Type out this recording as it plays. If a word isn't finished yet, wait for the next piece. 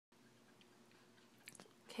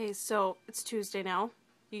Okay, so it's Tuesday now.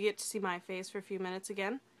 You get to see my face for a few minutes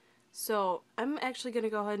again. So I'm actually going to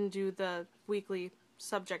go ahead and do the weekly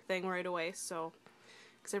subject thing right away, so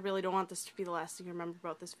because I really don't want this to be the last thing you remember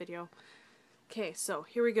about this video. Okay, so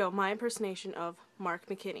here we go. My impersonation of Mark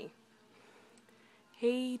McKinney.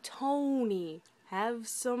 Hey Tony, have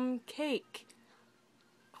some cake.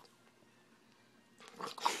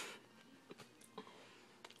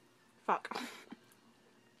 Fuck.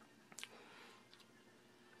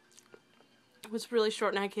 It was really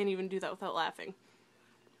short and I can't even do that without laughing.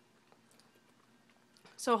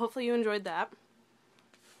 So hopefully you enjoyed that.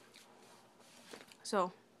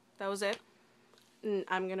 So that was it. And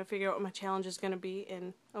I'm going to figure out what my challenge is going to be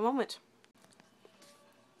in a moment.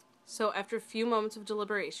 So after a few moments of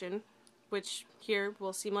deliberation, which here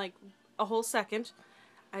will seem like a whole second,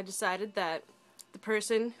 I decided that the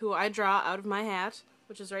person who I draw out of my hat,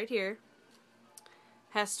 which is right here,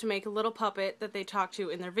 has to make a little puppet that they talk to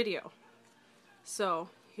in their video. So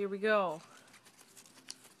here we go.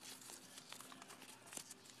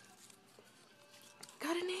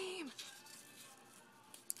 Got a name!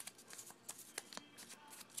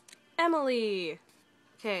 Emily!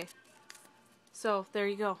 Okay, so there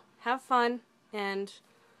you go. Have fun, and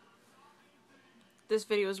this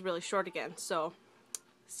video is really short again, so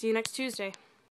see you next Tuesday.